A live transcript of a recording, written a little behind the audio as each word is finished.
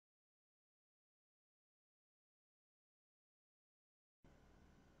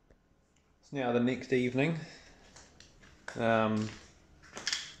now the next evening, and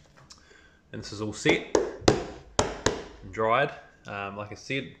this is all set and dried. Like I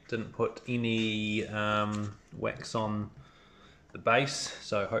said, didn't put any wax on the base,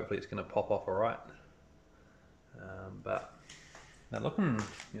 so hopefully it's going to pop off alright. But they're looking,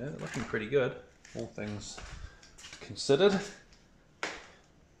 looking pretty good, all things considered.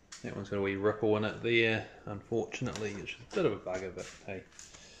 That one's got a wee ripple in it there, unfortunately, which is a bit of a bugger, but hey,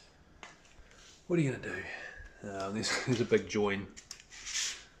 what are you going to do? There's a big join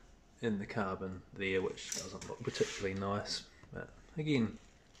in the carbon there, which doesn't look particularly nice, but again,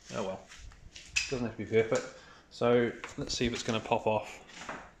 oh well, doesn't have to be perfect. So let's see if it's going to pop off.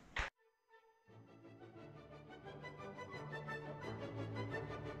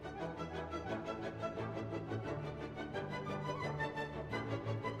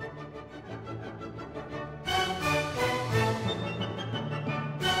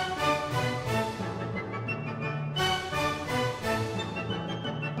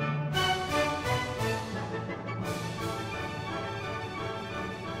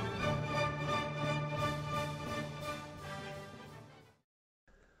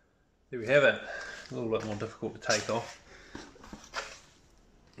 There we have it, a little bit more difficult to take off,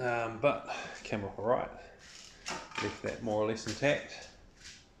 but came off alright. Left that more or less intact,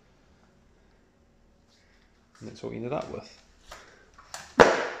 and that's what we ended up with.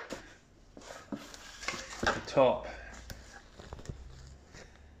 The top,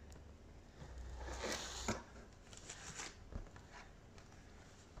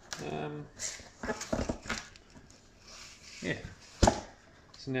 yeah.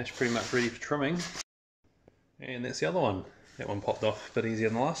 So now it's pretty much ready for trimming, and that's the other one. That one popped off a bit easier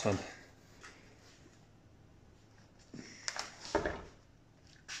than the last one.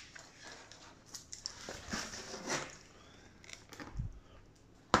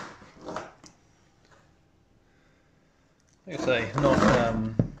 Like I say, it's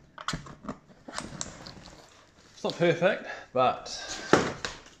not perfect, but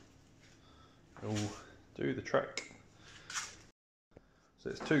it'll do the trick. So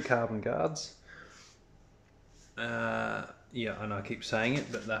it's 2 carbon guards. Yeah, I know I keep saying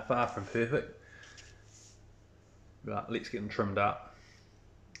it, but they're far from perfect. But let's get them trimmed up,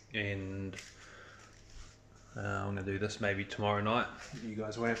 and I'm going to do this maybe tomorrow night. You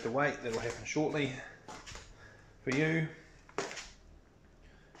guys won't have to wait, that'll happen shortly for you.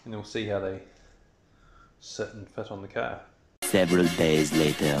 And we'll see how they sit and fit on the car. Several days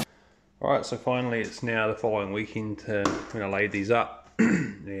later. Alright, so finally it's now the following weekend when I laid these up.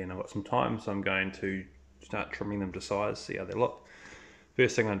 And I've got some time, so I'm going to start trimming them to size, see how they look.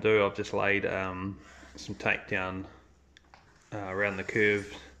 First thing I do, I've just laid some tape down around the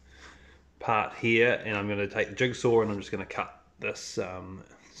curved part here, and I'm going to take the jigsaw and I'm just going to cut this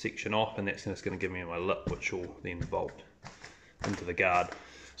section off, and that's just going to give me my lip, which will then bolt into the guard.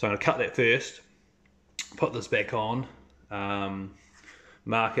 So I'm going to cut that first, put this back on,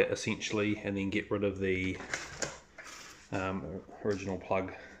 mark it essentially, and then get rid of the original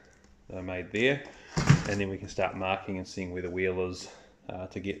plug that I made there, and then we can start marking and seeing where the wheel is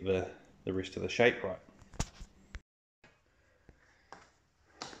to get the rest of the shape right.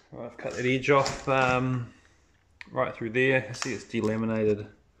 Right, I've cut that edge off right through there. You see it's delaminated,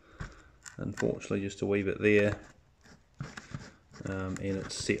 unfortunately, just a wee bit there, and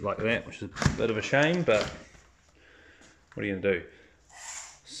it's set like that, which is a bit of a shame, but what are you going to do?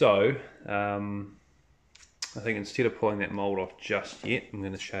 So I think instead of pulling that mould off just yet, I'm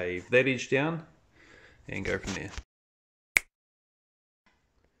going to shave that edge down and go from there.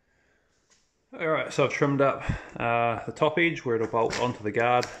 Alright, so I've trimmed up the top edge where it'll bolt onto the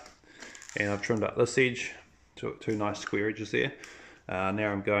guard, and I've trimmed up this edge, two nice square edges there. Now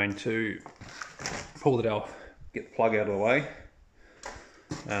I'm going to pull it off, get the plug out of the way,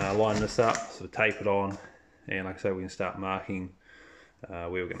 line this up, sort of tape it on, and like I say, we can start marking where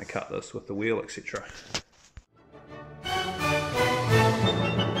we're going to cut this with the wheel, etc.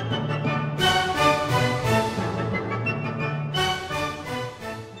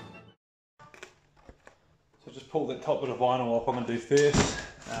 So just pull that top bit of vinyl off. I'm going to do first,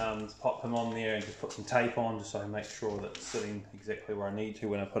 pop them on there and just put some tape on, just so I make sure that it's sitting exactly where I need to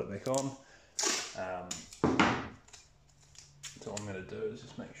when I put it back on. So what I'm going to do is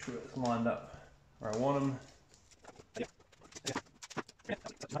just make sure it's lined up where I want them.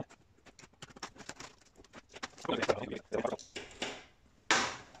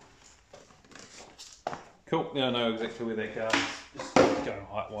 Cool, now I know exactly where that goes. Just go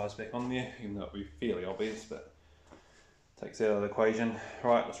height-wise back on there, even though it'll be fairly obvious, but takes that out of the equation.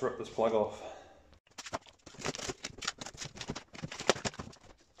 Right, let's rip this plug off.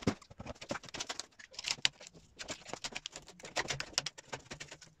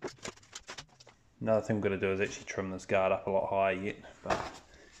 another thing we're going to do is actually trim this guard up a lot higher yet. But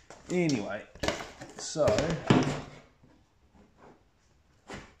anyway, so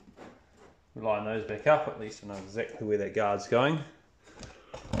we line those back up, at least I know exactly where that guard's going.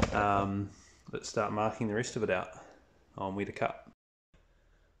 Let's start marking the rest of it out on where to cut.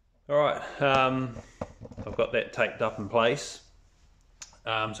 Alright, I've got that taped up in place.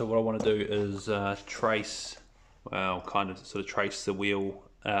 So what I want to do is trace, well, kind of sort of trace the wheel,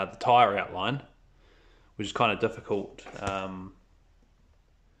 the tyre outline, which is kind of difficult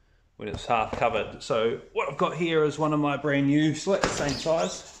when it's half covered. So what I've got here is one of my brand new slits, same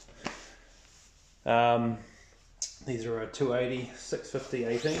size. These are a 280, 650,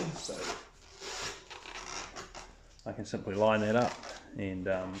 18, so I can simply line that up, and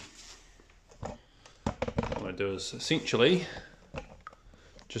what I'm going to do is essentially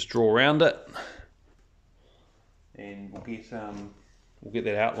just draw around it, and we'll get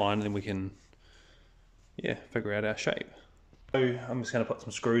that outline, and then we can figure out our shape. So I'm just going to put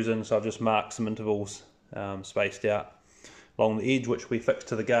some screws in, so I've just marked some intervals spaced out along the edge which we fixed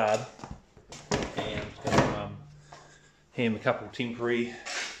to the guard, and I'm just going to ham a couple temporary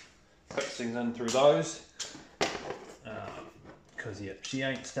fixings in through those, because she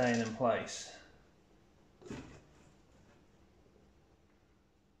ain't staying in place.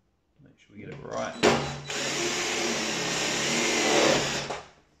 Make sure we get it right.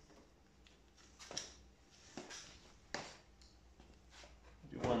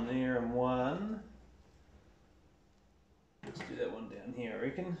 Do one there and one. Let's do that one down here, I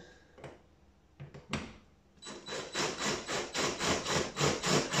reckon.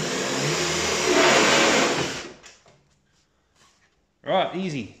 Right,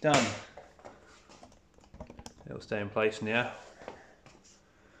 easy, done. That'll stay in place now.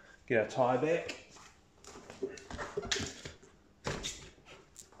 Get our tyre back.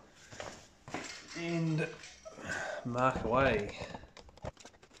 And mark away.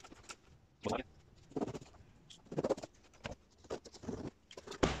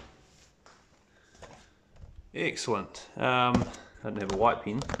 Excellent. I don't have a white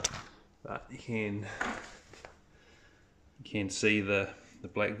pen, but you can see the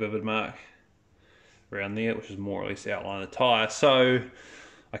black vivid mark around there, which is more or less the outline of the tyre. So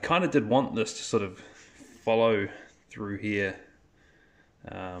I kind of did want this to sort of follow through here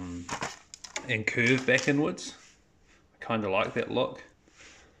and curve back inwards. I kind of like that look.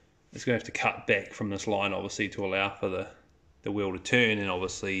 It's going to have to cut back from this line obviously to allow for the wheel to turn, and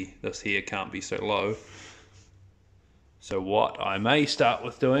obviously this here can't be so low. So what I may start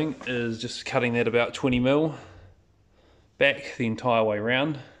with doing is just cutting that about 20mm back the entire way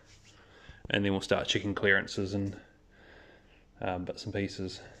round, and then we'll start checking clearances and bits and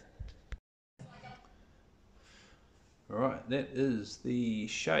pieces. Alright, that is the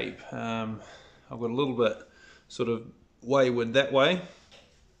shape. I've got a little bit sort of wayward that way,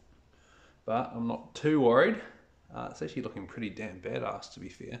 but I'm not too worried. It's actually looking pretty damn badass, to be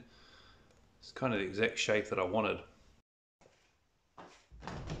fair. It's kind of the exact shape that I wanted.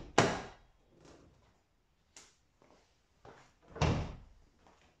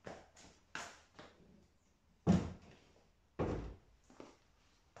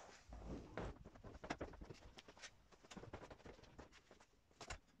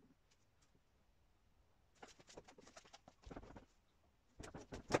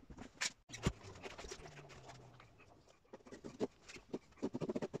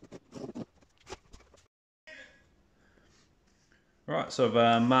 Right, so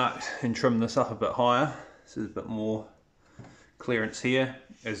I've marked and trimmed this up a bit higher, so there's a bit more clearance here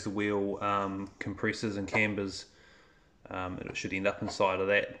as the wheel compresses and cambers. It should end up inside of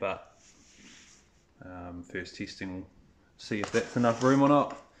that, but first testing will see if that's enough room or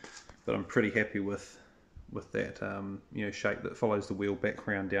not. But I'm pretty happy with that shape that follows the wheel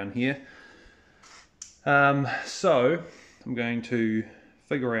background down here. So I'm going to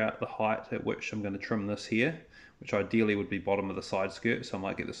figure out the height at which I'm going to trim this here, which ideally would be bottom of the side skirt. So I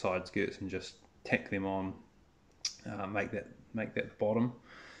might get the side skirts and just tack them on, make that the bottom.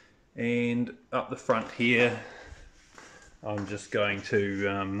 And up the front here, I'm just going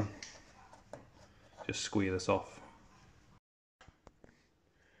to just square this off.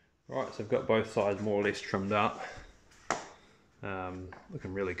 Right, so I've got both sides more or less trimmed up.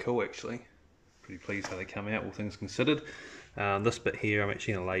 Looking really cool actually. Pretty pleased how they come out, all things considered. This bit here, I'm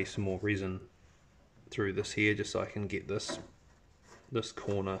actually going to lay some more resin through this here, just so I can get this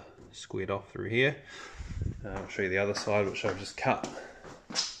corner squared off through here. I'll show you the other side, which I've just cut.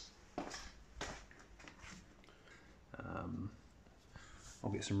 I'll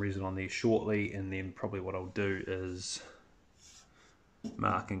get some resin on there shortly, and then probably what I'll do is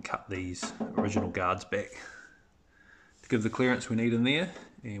mark and cut these original guards back to give the clearance we need in there,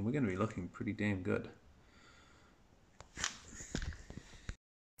 and we're going to be looking pretty damn good.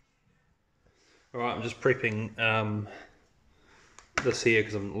 Alright, I'm just prepping this here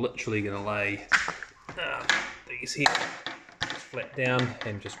because I'm literally going to lay these here flat down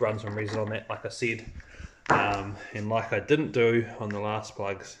and just run some resin on that, like I said. And like I didn't do on the last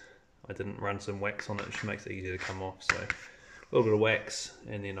plugs, I didn't run some wax on it, which makes it easier to come off. So a little bit of wax,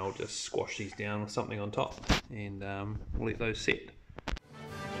 and then I'll just squash these down with something on top, and we'll let those set.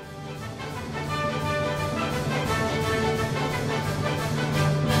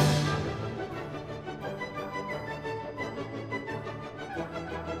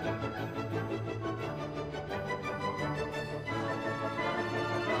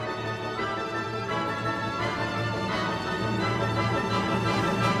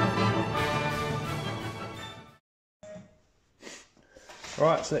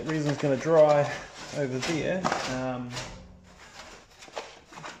 Right, so that resin's going to dry over there,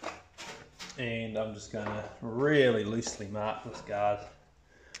 and I'm just going to really loosely mark this guard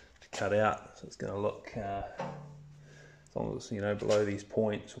to cut out. So it's going to look, as long as it's below these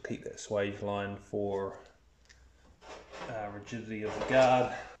points, we'll keep that swage line for rigidity of the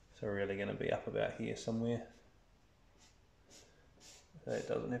guard. So we're really going to be up about here somewhere. So it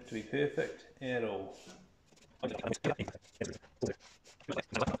doesn't have to be perfect at all. It's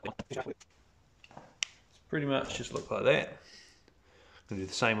pretty much just look like that. I'm going to do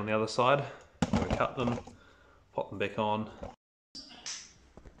the same on the other side. I'm going to cut them, pop them back on.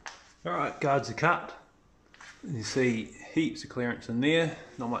 Alright, guards are cut. You see heaps of clearance in there,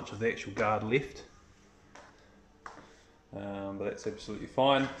 not much of the actual guard left. But that's absolutely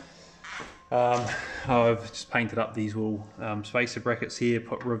fine. I've just painted up these little spacer brackets here,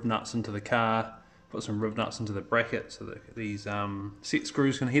 put rivnuts into the car, put some rivnuts into the bracket so that these set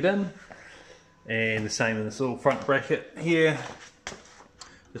screws can head in. And the same in this little front bracket here.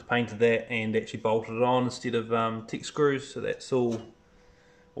 Just painted that and actually bolted it on instead of Tech screws, so that's all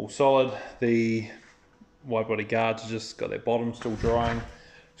solid. The wide body guards have just got that bottom still drying.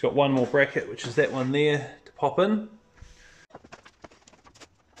 It's got one more bracket, which is that one there, to pop in.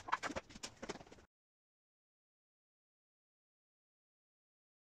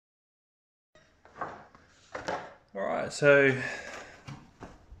 Alright, so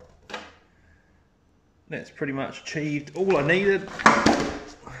that's pretty much achieved all I needed.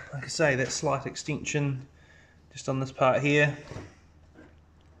 Like I say, that slight extension just on this part here.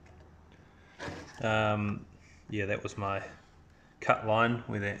 Yeah, that was my cut line,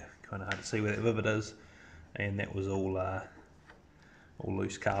 where that kind of hard to see where that rivet is, and that was all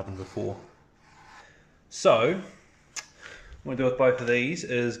loose carbon before. So what we'll do with both of these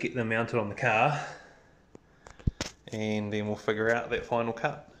is get them mounted on the car, and then we'll figure out that final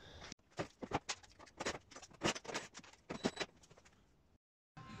cut.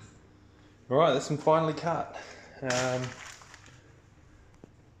 Alright, that's them finally cut.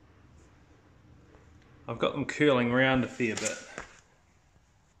 I've got them curling round a fair bit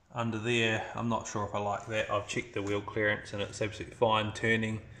under there. I'm not sure if I like that. I've checked the wheel clearance and it's absolutely fine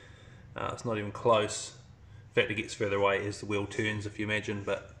turning. It's not even close. In fact, it gets further away as the wheel turns, if you imagine,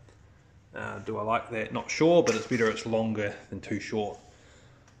 but do I like that? Not sure, but it's better it's longer than too short.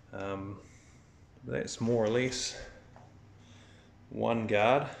 That's more or less one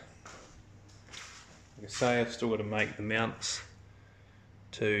guard. Like I say, I've still got to make the mounts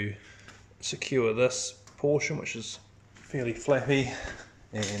to secure this portion, which is fairly flappy,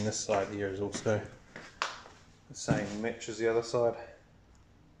 and this side here is also the same match as the other side.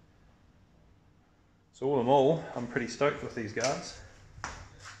 So all in all, I'm pretty stoked with these guards.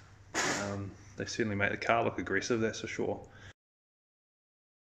 They certainly make the car look aggressive, that's for sure.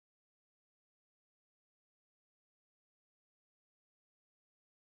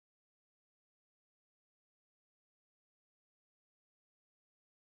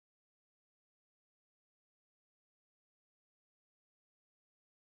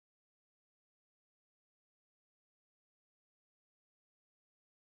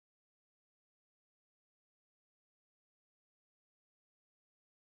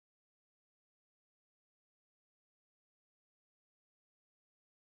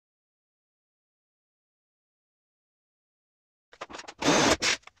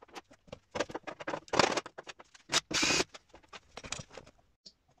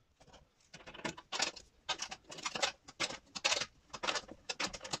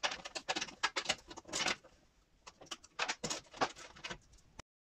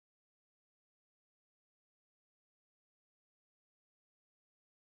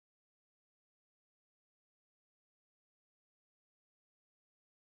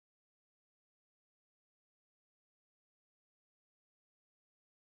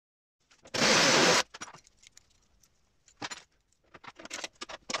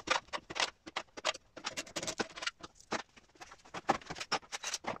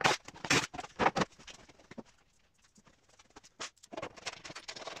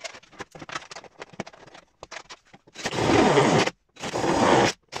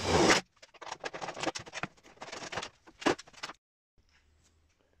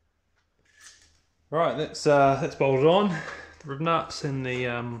 Right, that's bolted on. The rivnuts and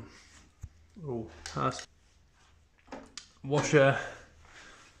the little washer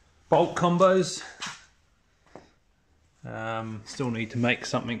bolt combos. Still need to make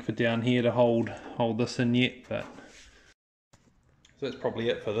something for down here to hold this in yet, but so that's probably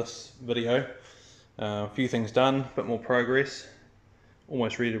it for this video. A few things done, a bit more progress.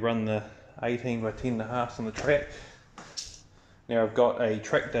 Almost ready to run the 18 by 10.5 on the track. Now I've got a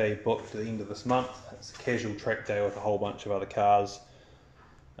track day booked at the end of this month. It's a casual track day with a whole bunch of other cars,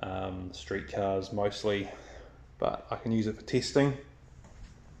 street cars mostly, but I can use it for testing.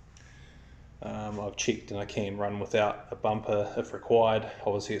 I've checked and I can run without a bumper if required.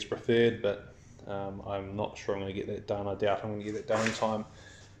 Obviously it's preferred, but I'm not sure I'm going to get that done. I doubt I'm going to get that done in time,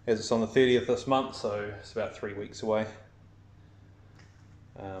 as it's on the 30th this month, so it's about 3 weeks away.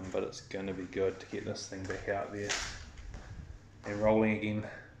 But it's going to be good to get this thing back out there and rolling again.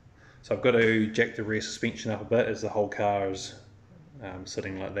 So I've got to jack the rear suspension up a bit, as the whole car is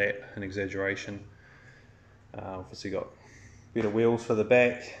sitting like that, an exaggeration. Obviously got better wheels for the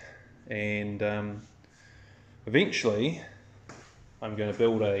back, and eventually I'm going to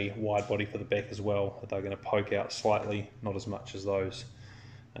build a wide body for the back as well. They're going to poke out slightly, not as much as those,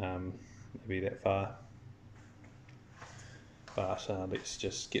 maybe that far. But let's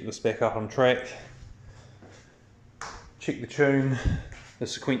just get this back up on track, check the tune, the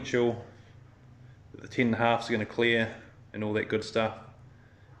sequential, the 10.5s are going to clear and all that good stuff.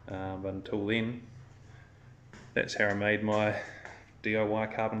 But until then, that's how I made my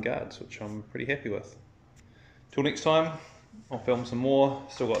DIY carbon guards, which I'm pretty happy with. Till next time, I'll film some more.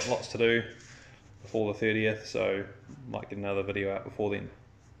 Still got lots to do before the 30th, so might get another video out before then.